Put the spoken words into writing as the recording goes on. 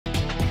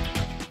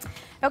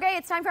Okay,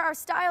 it's time for our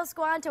Style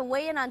Squad to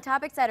weigh in on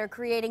topics that are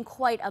creating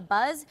quite a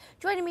buzz.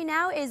 Joining me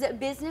now is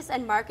business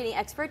and marketing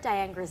expert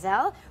Dian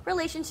Griesel,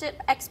 relationship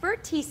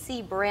expert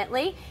TC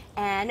Brantley,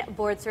 and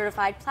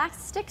board-certified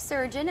plastic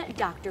surgeon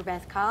Dr.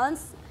 Beth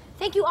Collins.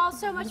 Thank you all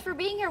so much for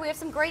being here. We have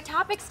some great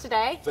topics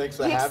today. Thanks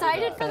for having us. You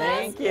excited for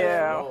this? Thank you.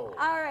 All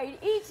right.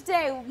 Each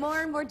day,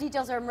 more and more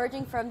details are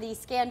emerging from the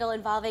scandal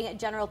involving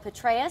General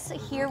Petraeus.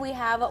 Here we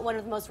have one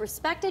of the most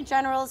respected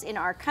generals in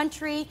our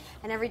country,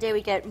 and every day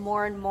we get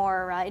more and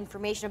more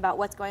information about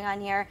what's going on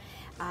here.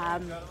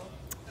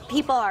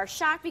 People are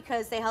shocked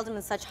because they held him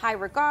in such high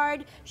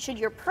regard. Should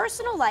your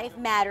personal life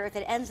matter if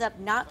it ends up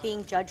not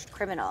being judged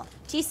criminal?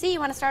 TC, you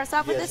want to start us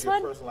off with this one?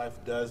 Yes, your personal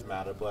life does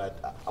matter,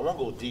 but I want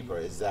to go deeper.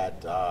 Is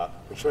that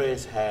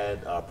Petraeus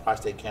had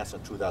prostate cancer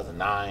in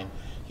 2009.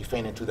 He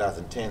fainted in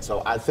 2010,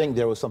 so I think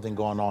there was something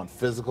going on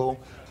physical,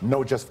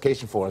 no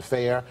justification for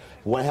affair.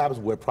 What happens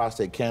with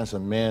prostate cancer,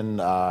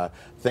 men,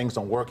 things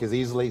don't work as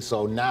easily,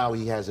 so now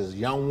he has this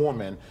young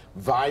woman,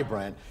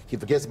 vibrant, he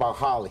forgets about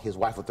Holly, his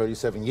wife for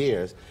 37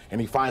 years,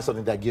 and he finds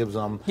something that gives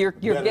him... You're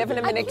giving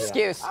him an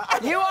excuse.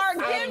 You are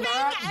giving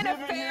an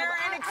affair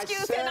an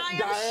excuse, and I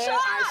am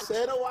shocked. I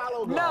said a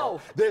while ago,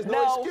 no, there's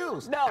no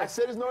excuse. No. I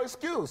said there's no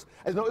excuse.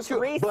 There's no excuse.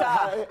 Teresa.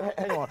 But,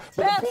 hang on.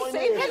 But Beth, the point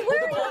And is,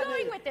 where are you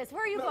going with this?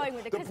 Where are you going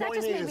with it? Because that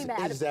just made me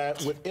mad. Is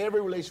that with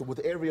every relation, with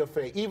every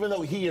affair, even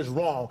though he is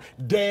wrong,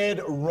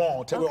 dead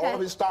wrong, tell me all of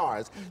his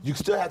stars, you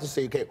still have to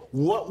say, okay,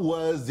 what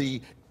was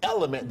the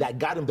element that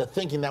got him to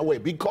thinking that way?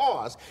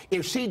 Because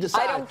if she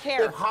decides, I don't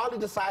care. if Holly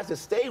decides to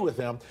stay with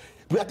him,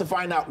 we have to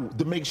find out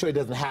to make sure it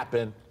doesn't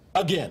happen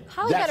again.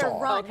 Holly That's better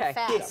all. run Okay.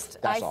 fast,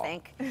 Yeah, I that's all.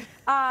 think.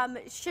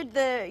 Should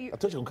the... I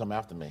thought you were going to come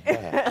after me. Go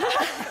ahead.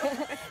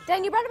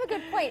 Dan, you brought up a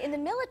good point. In the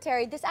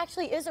military, this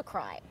actually is a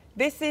crime.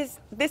 This is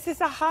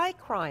a high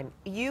crime.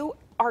 You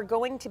are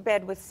going to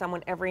bed with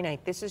someone every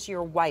night. This is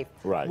your wife.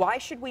 Right. Why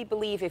should we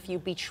believe if you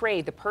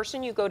betray the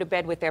person you go to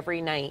bed with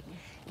every night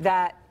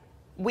that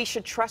we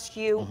should trust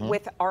you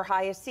with our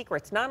highest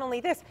secrets? Not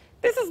only this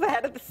is the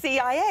head of the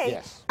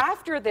CIA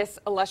after this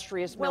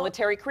illustrious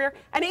military career,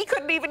 and he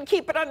couldn't even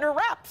keep it under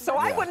wraps, so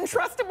I wouldn't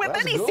trust him with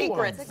any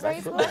secrets.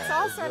 Let's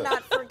also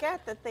not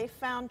forget that they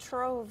found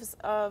troves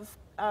of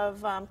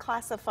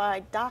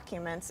classified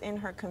documents in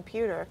her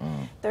computer.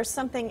 There's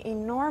something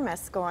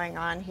enormous going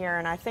on here,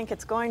 and I think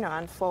it's going to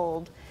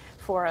unfold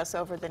for us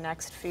over the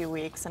next few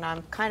weeks, and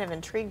I'm kind of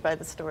intrigued by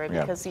the story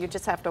because you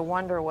just have to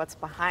wonder what's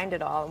behind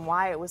it all and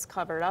why it was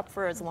covered up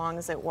for as long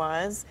as it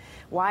was,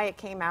 why it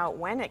came out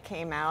when it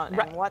came out,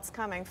 and what's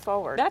coming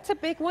forward. That's a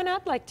big one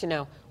I'd like to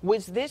know.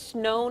 Was this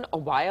known a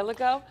while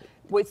ago?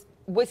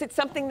 Was it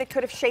something that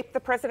could have shaped the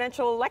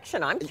presidential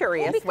election? I'm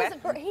curious. Well,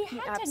 because he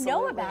had to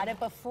know about it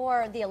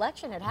before the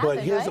election had happened,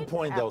 But here's the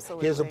point, though.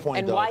 Here's the point,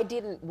 and though. why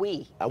didn't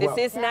we? This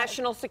is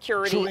national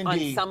security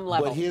on some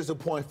level. But here's the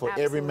point for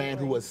every man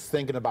who was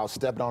thinking about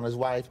stepping on his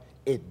wife.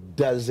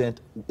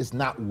 It's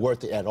not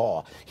worth it at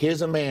all.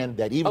 Here's a man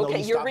that even though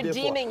he you're stopped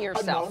redeeming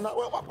yourself.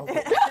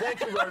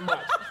 Thank you very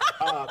much.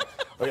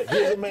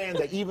 Here's a man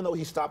that even though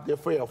he stopped the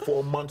affair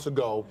 4 months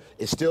ago,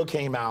 it still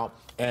came out,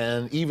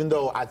 and even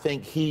though I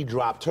think he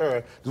dropped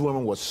her, this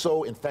woman was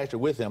so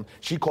infatuated with him,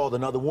 she called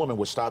another woman,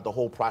 which started the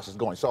whole process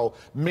going. So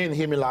men,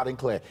 hear me loud and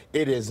clear.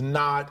 It is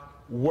not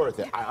worth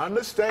it. I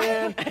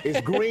understand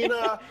it's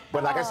greener,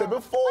 but like I said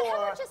before,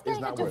 it's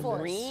not worth it.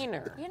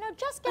 Greener. You know,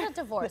 just get a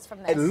divorce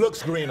from this. It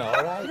looks greener,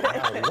 all right?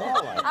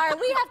 All right,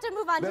 we have to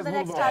move on to the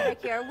next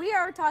topic here. We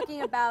are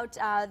talking about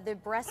the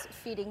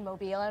breastfeeding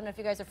mobile. I don't know if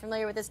you guys are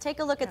familiar with this. Take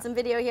a look at some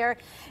video here.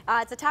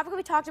 It's a topic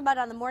we talked about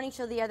on the morning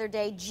show the other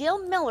day.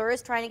 Jill Miller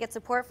is trying to get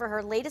support for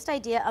her latest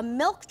idea, a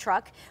milk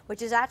truck,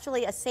 which is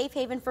actually a safe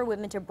haven for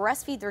women to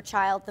breastfeed their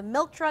child. The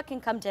milk truck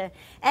can come to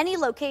any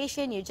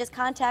location. You just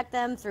contact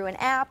them through an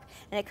app,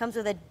 and it comes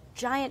with a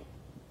giant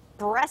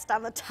breast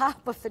on the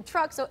top of the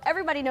truck, so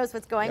everybody knows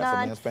what's going on.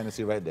 That's a man's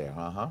fantasy right there,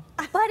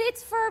 But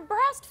it's for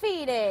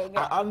breastfeeding.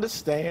 I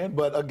understand,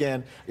 but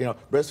again, you know,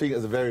 breastfeeding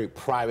is a very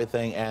private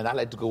thing, and I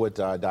like to go with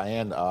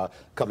Diane. A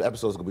couple of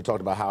episodes ago, we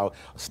talked about how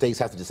states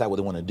have to decide what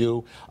they want to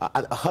do.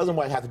 A husband and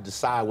wife have to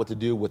decide what to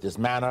do with this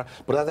manner.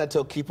 But as I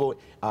tell people,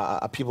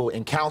 people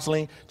in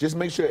counseling, just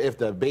make sure if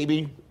the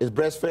baby is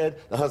breastfed,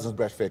 the husband's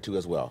breastfed too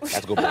as well.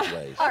 That's go both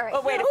ways. All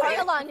right, wait a moving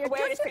second. along here.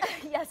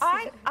 Yes.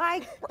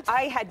 I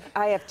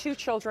have 2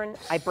 children.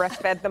 I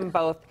breastfed them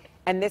both.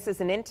 And this is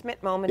an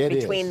intimate moment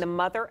between the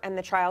mother and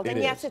the child. And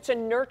yes, it's a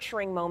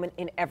nurturing moment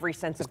in every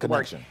sense of the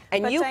word.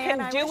 And you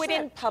can do it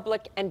in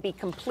public and be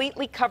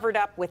completely covered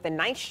up with a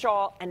nice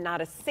shawl, and not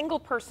a single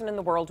person in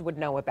the world would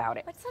know about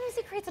it. But sometimes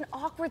it creates an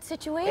awkward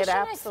situation,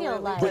 I feel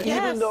like. But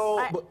even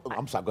though...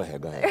 I'm sorry, go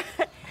ahead.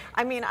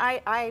 I mean,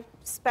 I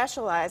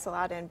specialize a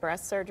lot in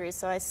breast surgery,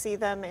 so I see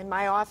them in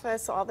my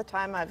office all the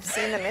time. I've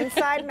seen them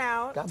inside and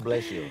out. God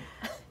bless you.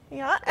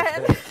 Yeah,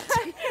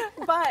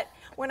 but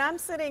when I'm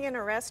sitting in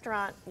a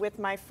restaurant with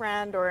my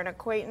friend or an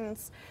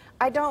acquaintance,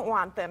 I don't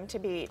want them to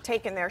be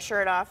taking their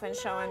shirt off and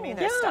showing me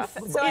their stuff.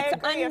 So I it's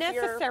agree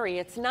unnecessary.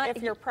 It's not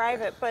if you're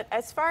private. But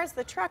as far as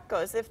the truck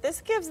goes, if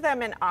this gives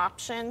them an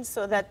option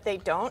so that they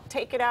don't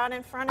take it out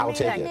in front of me,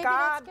 then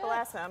God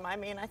bless them. I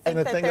mean, I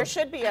think that there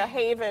should be a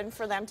haven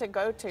for them to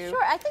go to.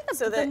 Sure, I think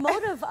the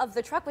motive of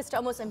the truck was to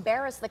almost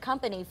embarrass the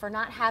company for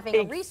not having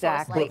a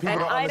resource like that.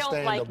 And I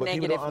don't like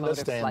negative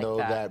motives like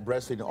that. That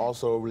breastfeeding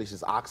also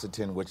releases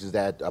oxytocin, which is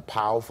that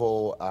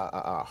powerful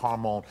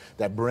hormone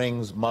that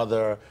brings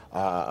mother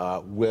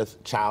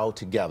with child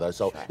together.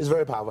 So it's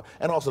very powerful.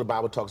 And also the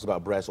Bible talks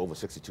about breasts over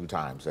 62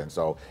 times. And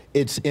so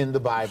it's in the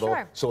Bible,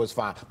 so it's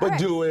fine. But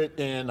do it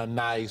in a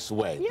nice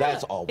way.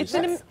 That's all we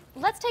say.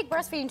 Let's take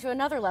breastfeeding to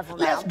another level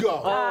now. Let's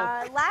go.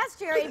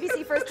 Last year,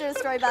 ABC first did a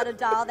story about a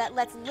doll that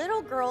lets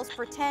little girls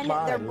pretend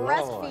they're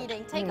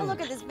breastfeeding. Take a look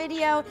at this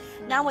video.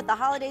 Now with the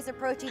holidays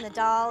approaching, the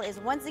doll is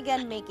once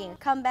again making a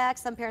comeback.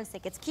 Some parents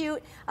think it's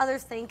cute.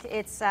 Others think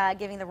it's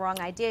giving the wrong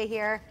idea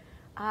here.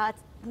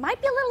 It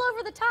might be a little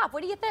over the top.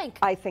 What do you think?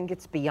 I think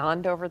it's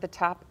beyond over the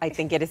top. I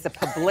think it is a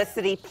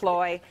publicity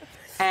ploy.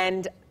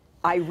 And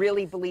I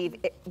really believe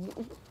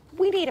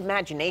we need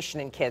imagination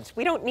in kids.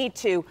 We don't need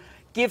to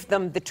give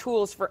them the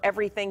tools for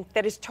everything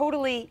that is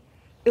totally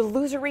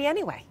illusory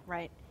anyway.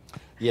 Right.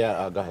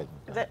 Yeah, go ahead.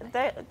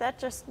 That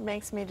just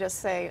makes me just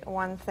say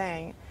one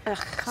thing.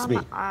 Come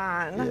on.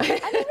 I mean,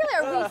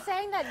 really, are we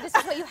saying that this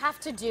is what you have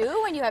to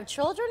do when you have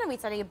children? Are we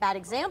setting a bad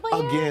example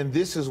here? Again,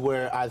 this is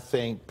where I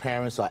think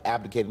parents are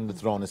abdicating the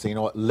throne and saying, you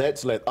know what,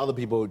 let's let other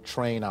people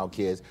train our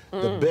kids.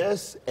 The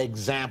best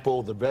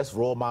example, the best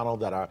role model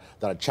that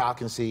a child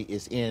can see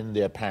is in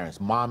their parents,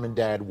 mom and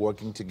dad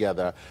working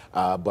together.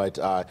 But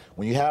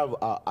when you have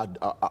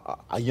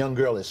a young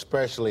girl,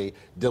 especially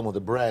dealing with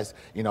the breast,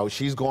 you know,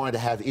 she's going to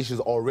have issues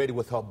already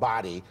with her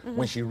body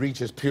when she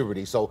reaches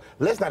puberty. So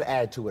let's not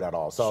add to it at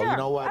all. So you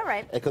know what? All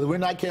right. Because we're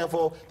not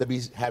careful, they'll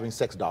be having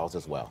sex dolls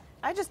as well.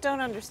 I just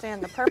don't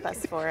understand the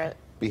purpose for it.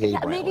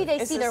 Maybe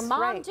they see their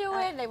mom do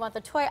it, they want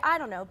the toy, I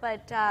don't know,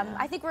 but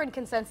I think we're in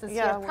consensus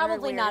here.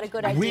 Probably not a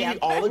good idea. We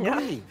all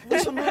agree.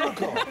 It's a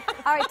miracle.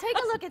 All right, take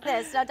a look at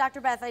this. Dr.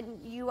 Beth,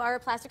 you are a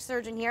plastic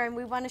surgeon here, and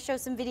we want to show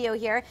some video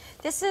here.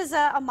 This is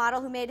a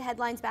model who made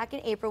headlines back in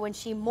April when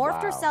she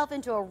morphed herself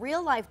into a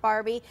real-life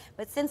Barbie,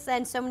 but since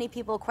then, so many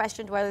people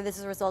questioned whether this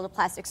is a result of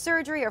plastic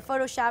surgery or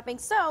photoshopping.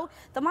 So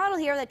the model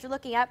here that you're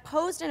looking at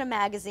posed in a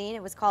magazine.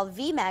 It was called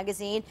V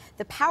Magazine,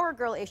 the Power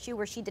Girl issue,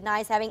 where she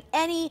denies having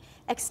any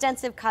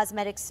extensive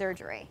cosmetic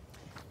surgery.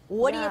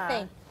 What do you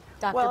think,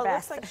 Dr. Well, Beth? it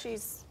looks like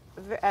she's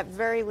at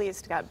very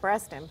least got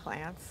breast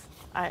implants.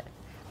 I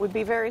would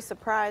be very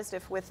surprised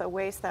if with a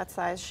waist that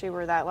size she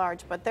were that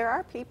large, but there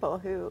are people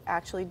who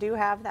actually do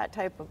have that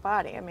type of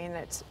body. I mean,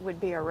 it would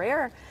be a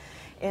rare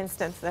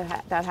instance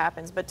that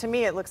happens, but to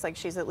me it looks like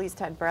she's at least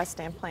had breast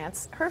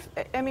implants.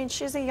 I mean,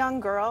 she's a young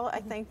girl. I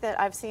think that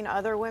I've seen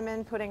other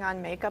women putting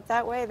on makeup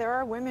that way. There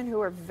are women who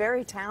are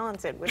very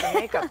talented with a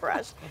makeup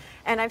brush,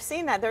 and I've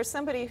seen that. There's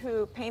somebody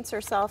who paints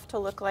herself to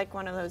look like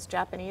one of those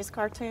Japanese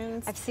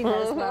cartoons. I've seen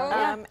that as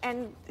well.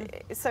 And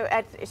so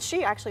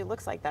she actually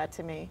looks like that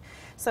to me.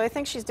 So I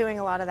think she's doing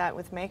a lot of that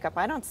with makeup.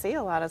 I don't see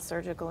a lot of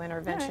surgical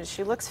interventions.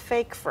 She looks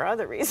fake for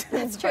other reasons.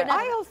 That's true.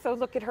 I also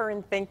look at her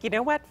and think, you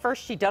know what?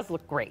 First, she does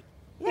look great.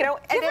 You know,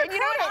 and then, you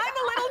know, I'm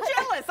a little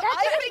jealous.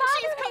 I think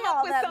she's come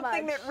up with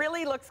something that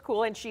really looks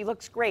cool, and she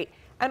looks great.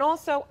 And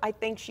also, I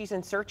think she's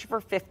in search of her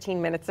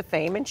 15 minutes of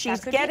fame, and she's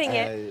getting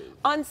it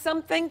on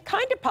something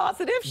kind of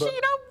positive. You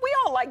know, we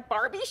all like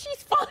Barbie.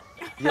 She's fun.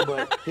 Yeah,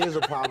 but here's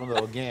a problem,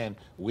 though. Again,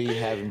 we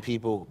having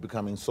people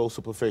becoming so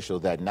superficial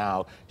that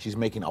now she's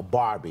making a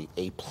Barbie,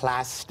 a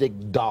plastic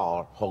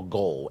doll, her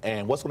goal.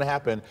 And what's going to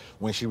happen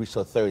when she reaches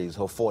her 30s,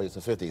 her 40s,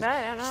 her 50s?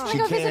 I don't know. She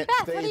go visit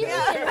can't Beth. stay What do you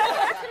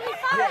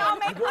there. I'll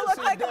make her look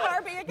like a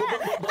Barbie again.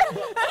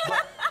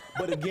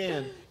 But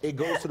again, it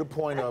goes to the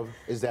point of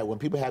is that when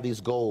people have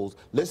these goals,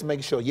 let's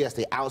make sure, yes,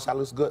 the outside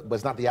looks good, but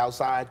it's not the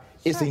outside,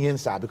 it's the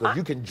inside, because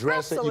you can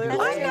dress it, you can I'm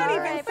not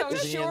wear even so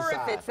sure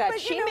if it's that. But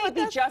She you know may what,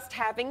 be just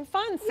having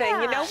fun,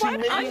 saying, you know She what,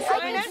 may I'm be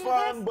trying having to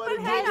fun, but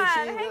again, hang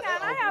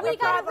on, I have We a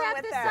gotta problem wrap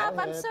with this that. up.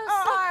 I'm so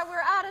sorry. We're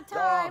out of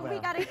time. We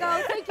man. gotta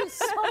go. Thank you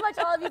so much,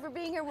 all of you, for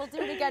being here. We'll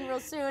do it again real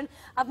soon.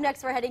 Up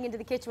next, we're heading into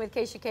the kitchen with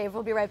Keisha Cave.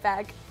 We'll be right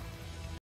back.